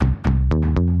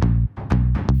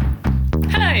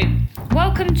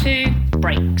Welcome to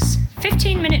Breaks,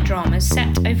 15-minute dramas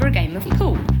set over a game of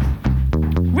pool.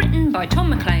 Written by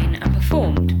Tom McLean and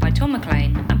performed by Tom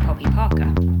McLean and Poppy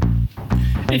Parker.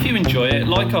 If you enjoy it,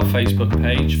 like our Facebook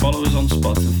page, follow us on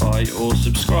Spotify, or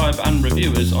subscribe and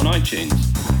review us on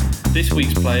iTunes. This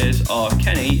week's players are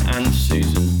Kenny and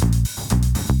Susan.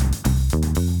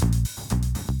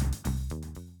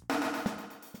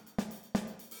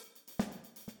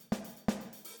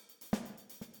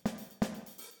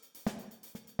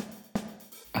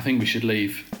 I think we should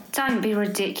leave. Don't be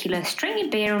ridiculous. Drink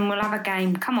your beer and we'll have a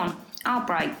game. Come on, I'll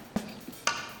break.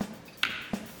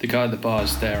 The guy at the bar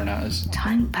is staring at us.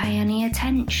 Don't pay any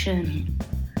attention.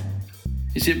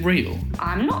 Is it real?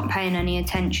 I'm not paying any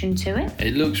attention to it.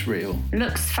 It looks real.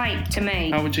 Looks fake to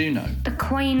me. How would you know? The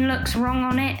Queen looks wrong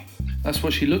on it. That's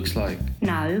what she looks like.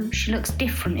 No, she looks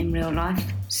different in real life.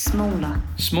 Smaller.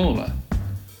 Smaller?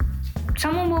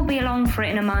 Someone will be along for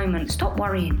it in a moment. Stop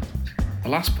worrying. The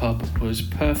last pub was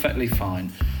perfectly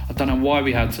fine. I don't know why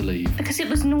we had to leave. Because it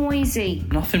was noisy.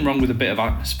 Nothing wrong with a bit of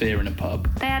atmosphere in a pub.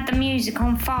 They had the music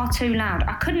on far too loud.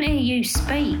 I couldn't hear you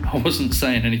speak. I wasn't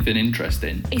saying anything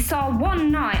interesting. It's our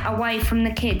one night away from the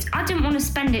kids. I didn't want to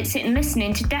spend it sitting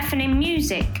listening to deafening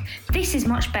music. This is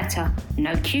much better.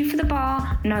 No queue for the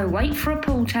bar, no wait for a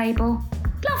pool table.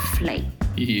 Lovely.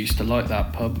 You used to like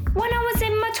that pub. When I was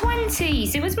in my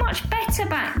 20s, it was much better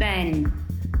back then.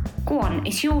 Go on,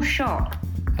 it's your shot.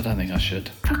 I don't think I should.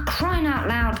 For crying out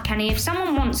loud, Kenny, if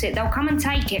someone wants it, they'll come and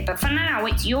take it, but for now,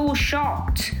 it's your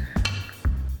shot.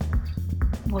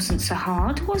 Wasn't so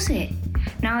hard, was it?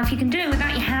 Now, if you can do it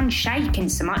without your hand shaking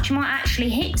so much, you might actually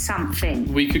hit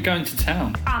something. We could go into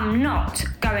town. I'm not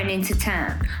going into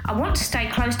town. I want to stay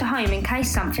close to home in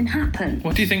case something happens.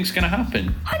 What do you think's going to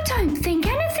happen? I don't think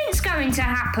anything's going to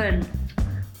happen.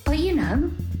 But you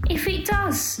know, if it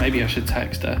does. Maybe I should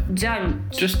text her. Don't.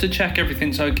 Just to check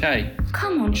everything's okay.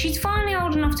 Come on, she's finally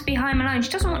old enough to be home alone. She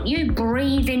doesn't want you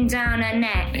breathing down her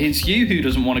neck. It's you who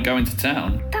doesn't want to go into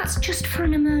town. That's just for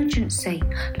an emergency.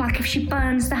 Like if she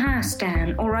burns the house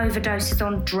down or overdoses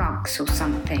on drugs or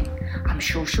something. I'm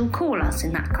sure she'll call us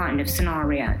in that kind of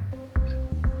scenario.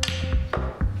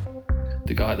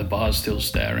 The guy at the bar's still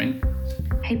staring.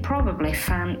 He probably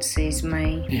fancies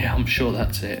me. Yeah, I'm sure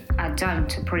that's it. I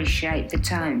don't appreciate the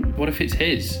tone. What if it's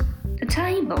his? The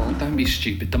table? Don't be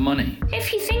stupid, the money.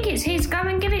 If you think it's his, go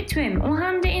and give it to him or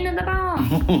hand it in at the bar.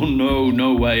 Oh,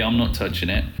 no way, I'm not touching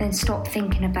it. Then stop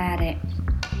thinking about it.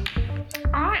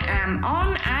 I am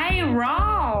on a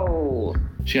roll.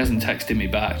 She hasn't texted me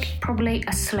back. Probably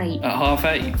asleep. At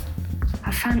 8:30?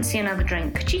 I fancy another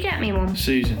drink. Could you get me one?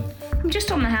 Susan. I'm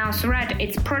just on the house red.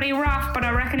 It's pretty rough, but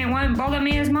I reckon it won't bother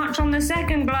me as much on the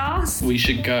second glass. We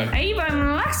should go.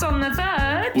 Even less on the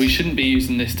third. We shouldn't be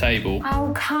using this table.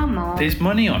 Oh, come on. There's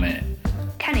money on it.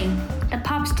 Kenny, the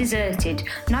pub's deserted.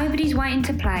 Nobody's waiting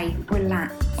to play.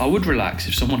 Relax. I would relax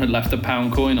if someone had left a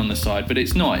 £1 coin on the side, but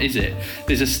it's not, is it?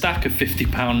 There's a stack of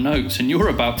 £50 notes and you're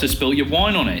about to spill your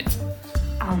wine on it.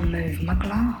 I'll move my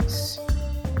glass.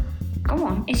 Go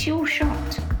on, it's your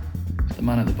shot. The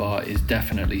man at the bar is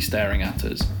definitely staring at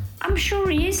us. I'm sure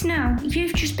he is now.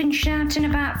 You've just been shouting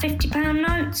about £50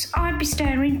 notes. I'd be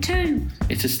staring too.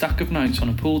 It's a stack of notes on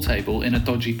a pool table in a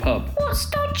dodgy pub. What's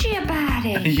dodgy about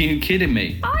Are it? you kidding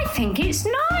me? I think it's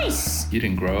nice. You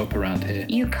didn't grow up around here.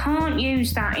 You can't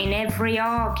use that in every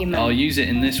argument. I'll use it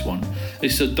in this one.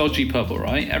 It's a dodgy pub,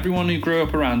 alright? Everyone who grew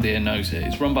up around here knows it.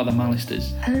 It's run by the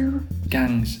Mallisters. Who?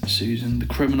 Gangs, Susan, the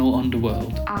criminal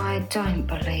underworld. I don't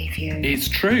believe you. It's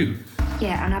true.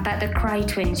 Yeah, and I bet the Cray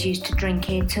twins used to drink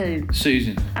here too.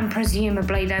 Susan. And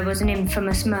presumably there was an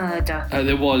infamous murder.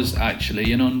 There was,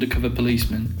 actually, an undercover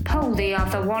policeman. Pull the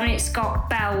other one, it's got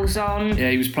bells on.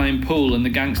 Yeah, he was playing pool and the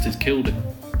gangsters killed him.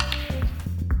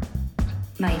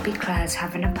 Maybe Claire's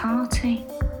having a party.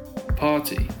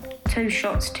 Party? 2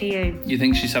 shots to you. You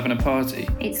think she's having a party?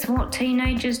 It's what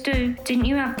teenagers do. Didn't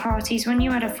you have parties when you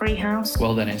had a free house?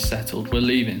 Well, then it's settled. We're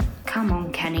leaving. Come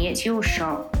on, Kenny, it's your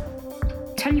shot.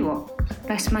 Tell you what,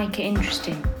 let's make it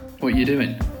interesting. What are you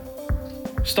doing?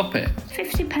 Stop it.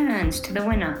 £50 to the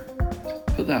winner.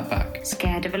 Put that back.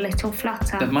 Scared of a little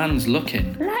flutter? The man's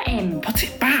looking. Let him. Put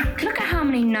it back. Look at how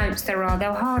many notes there are.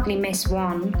 They'll hardly miss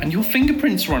one. And your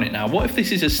fingerprints are on it now. What if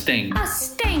this is a sting? A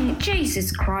sting?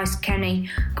 Jesus Christ, Kenny.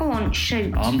 Go on,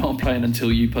 shoot. I'm not playing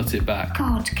until you put it back.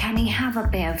 God, Kenny, have a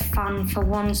bit of fun for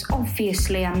once.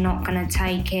 Obviously, I'm not going to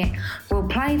take it. We'll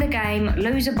play the game,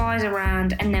 loser buys a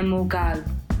round, and then we'll go.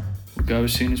 We'll go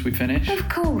as soon as we finish? Of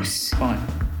course. Fine.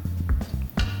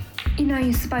 You know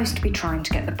you're supposed to be trying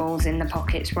to get the balls in the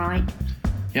pockets, right?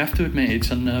 You have to admit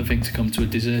it's unnerving to come to a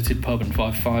deserted pub and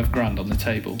find $5,000 on the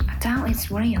table. I doubt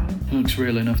it's real. It looks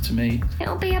real enough to me.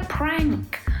 It'll be a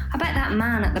prank. I bet that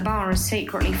man at the bar is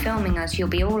secretly filming us. You'll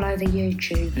be all over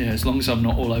YouTube. Yeah, as long as I'm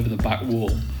not all over the back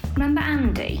wall. Remember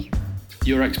Andy?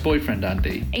 Your ex-boyfriend,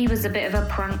 Andy? He was a bit of a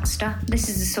prankster. This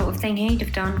is the sort of thing he'd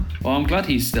have done. Well, I'm glad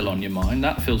he's still on your mind.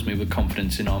 That fills me with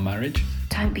confidence in our marriage.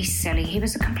 Don't be silly. He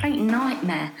was a complete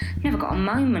nightmare. Never got a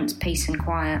moment's peace and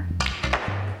quiet.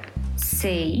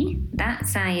 See?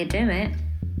 That's how you do it.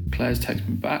 Claire's texted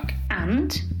me back.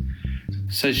 And?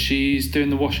 Says she's doing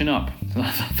the washing up.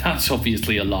 That's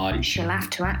obviously a lie. She'll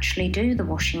have to actually do the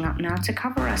washing up now to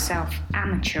cover herself.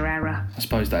 Amateur error. I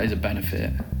suppose that is a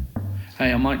benefit.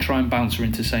 Hey, I might try and bounce her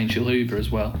into saying she'll Hoover as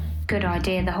well. Good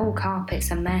idea. The whole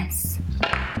carpet's a mess.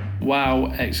 Wow!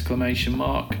 Exclamation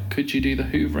mark. Could you do the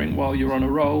hoovering while you're on a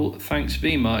roll? Thanks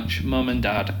very much, Mum and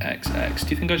Dad XX. Do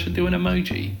you think I should do an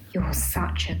emoji? You're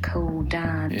such a cool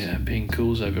dad. Yeah, being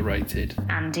cool's overrated.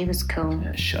 Andy was cool.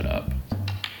 Yeah, shut up.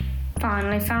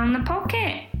 Finally found the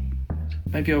pocket.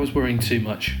 Maybe I was worrying too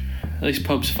much. At least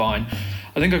pub's fine.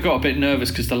 I think I got a bit nervous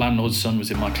because the landlord's son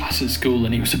was in my class at school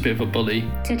and he was a bit of a bully.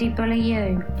 Did he bully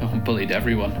you? Oh, bullied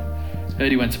everyone.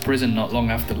 Heard he went to prison not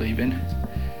long after leaving.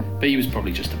 But he was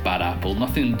probably just a bad apple,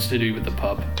 nothing to do with the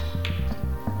pub.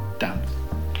 Damn.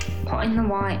 Pot in the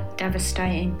white,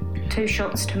 devastating. 2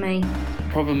 shots to me.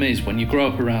 Problem is, when you grow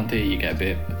up around here, you get a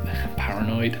bit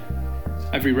paranoid.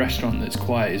 Every restaurant that's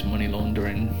quiet is money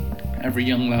laundering. Every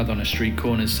young lad on a street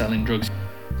corner is selling drugs.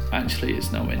 Actually,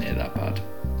 it's nowhere near that bad.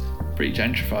 Pretty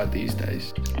gentrified these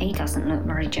days. He doesn't look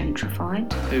very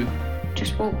gentrified. Who?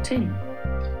 Just walked in.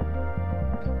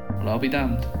 Well, I'll be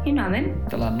damned. You know him?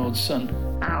 The landlord's son.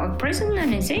 Out of prison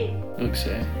then, is he? Looks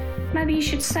it. Maybe you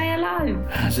should say hello.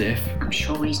 As if. I'm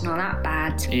sure he's not that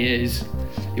bad. He is.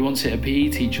 He once hit a PE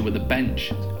teacher with a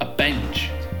bench. A bench.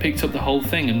 Picked up the whole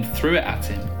thing and threw it at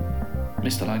him.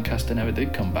 Mr. Lancaster never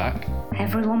did come back.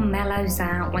 Everyone mellows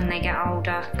out when they get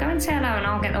older. Go and say hello and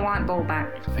I'll get the white ball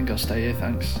back. I think I'll stay here,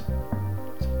 thanks.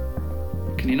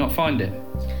 Can you not find it?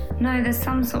 No, there's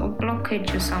some sort of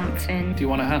blockage or something. Do you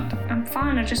want a hand? I'm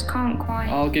fine, I just can't quite...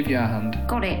 I'll give you a hand.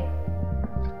 Got it.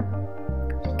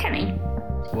 Kenny,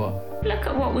 What? look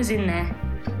at what was in there.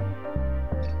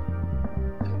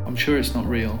 I'm sure it's not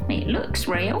real. It looks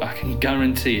real. I can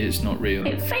guarantee it's not real.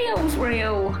 It feels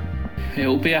real.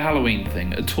 It'll be a Halloween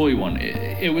thing, a toy one.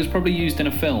 It was probably used in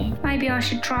a film. Maybe I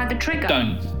should try the trigger.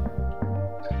 Don't.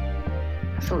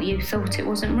 I thought you thought it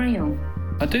wasn't real.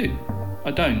 I do.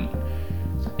 I don't.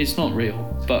 It's not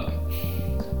real, but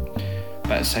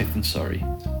better safe than sorry.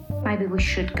 Maybe we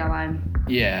should go home.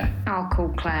 Yeah. I'll call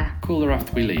Claire. Call her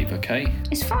after we leave, okay?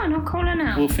 It's fine, I'll call her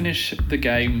now. We'll finish the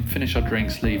game, finish our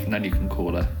drinks, leave, and then you can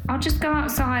call her. I'll just go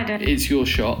outside and... It's your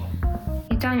shot.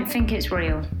 You don't think it's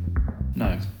real?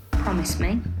 No, Promise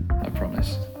me. I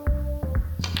promise.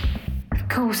 Of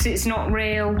course it's not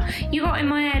real. You got in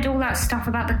my head all that stuff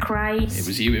about the craze. It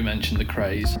was you who mentioned the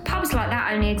craze. Pubs like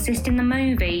that only exist in the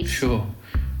movies. Sure.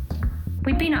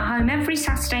 We've been at home every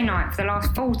Saturday night for the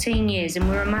last 14 years and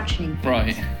we're imagining things.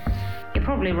 Right. You're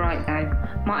probably right though.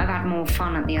 Might have had more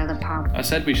fun at the other pub. I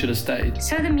said we should have stayed.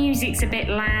 So the music's a bit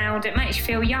loud. It makes you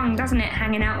feel young, doesn't it,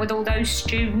 hanging out with all those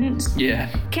students? Yeah.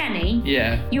 Kenny?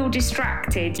 Yeah. You're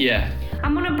distracted. Yeah.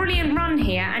 I'm on a brilliant run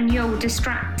here and you're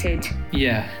distracted.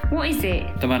 Yeah. What is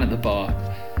it? The man at the bar.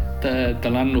 The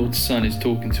landlord's son is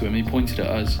talking to him. He pointed at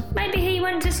us. Maybe he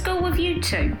went to school with you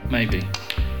two. Maybe.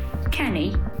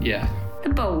 Kenny? Yeah. The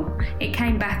ball. It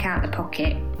came back out the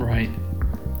pocket. Right.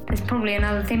 There's probably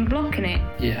another thing blocking it.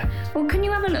 Yeah. Well, can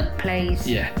you have a look, please?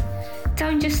 Yeah.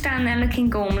 Don't just stand there looking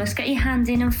gormless. Get your hands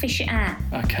in and fish it out.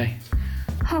 Okay.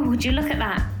 Oh, would you look at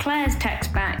that? Claire's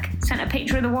text back. Sent a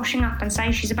picture of the washing up and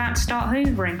say she's about to start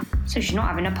hoovering. So she's not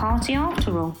having a party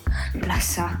after all.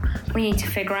 Bless her. We need to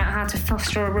figure out how to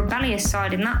foster a rebellious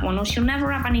side in that one or she'll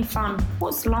never have any fun.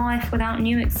 What's life without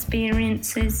new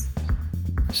experiences?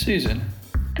 Susan?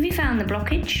 Have you found the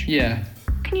blockage? Yeah.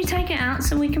 Can you take it out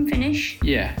so we can finish?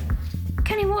 Yeah.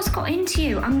 Kenny, what's got into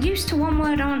you? I'm used to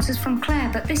one-word answers from Claire,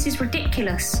 but this is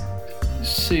ridiculous.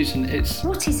 Susan, it's...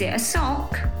 What is it, a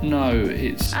sock? No,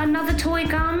 it's... Another toy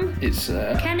gun? It's,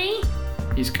 Kenny?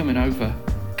 He's coming over.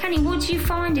 Kenny, what do you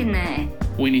find in there?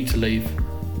 We need to leave.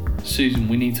 Susan,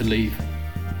 we need to leave.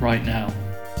 Right now.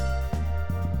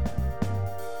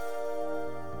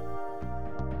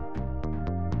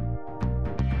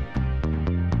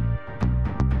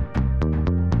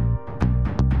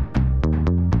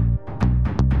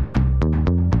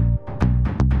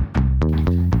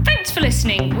 Thanks for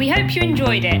listening. We hope you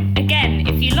enjoyed it. Again,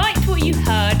 if you liked what you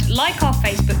heard, like our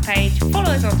Facebook page,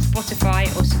 follow us on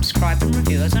Spotify, or subscribe and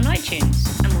review us on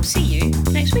iTunes. And we'll see you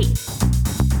next week.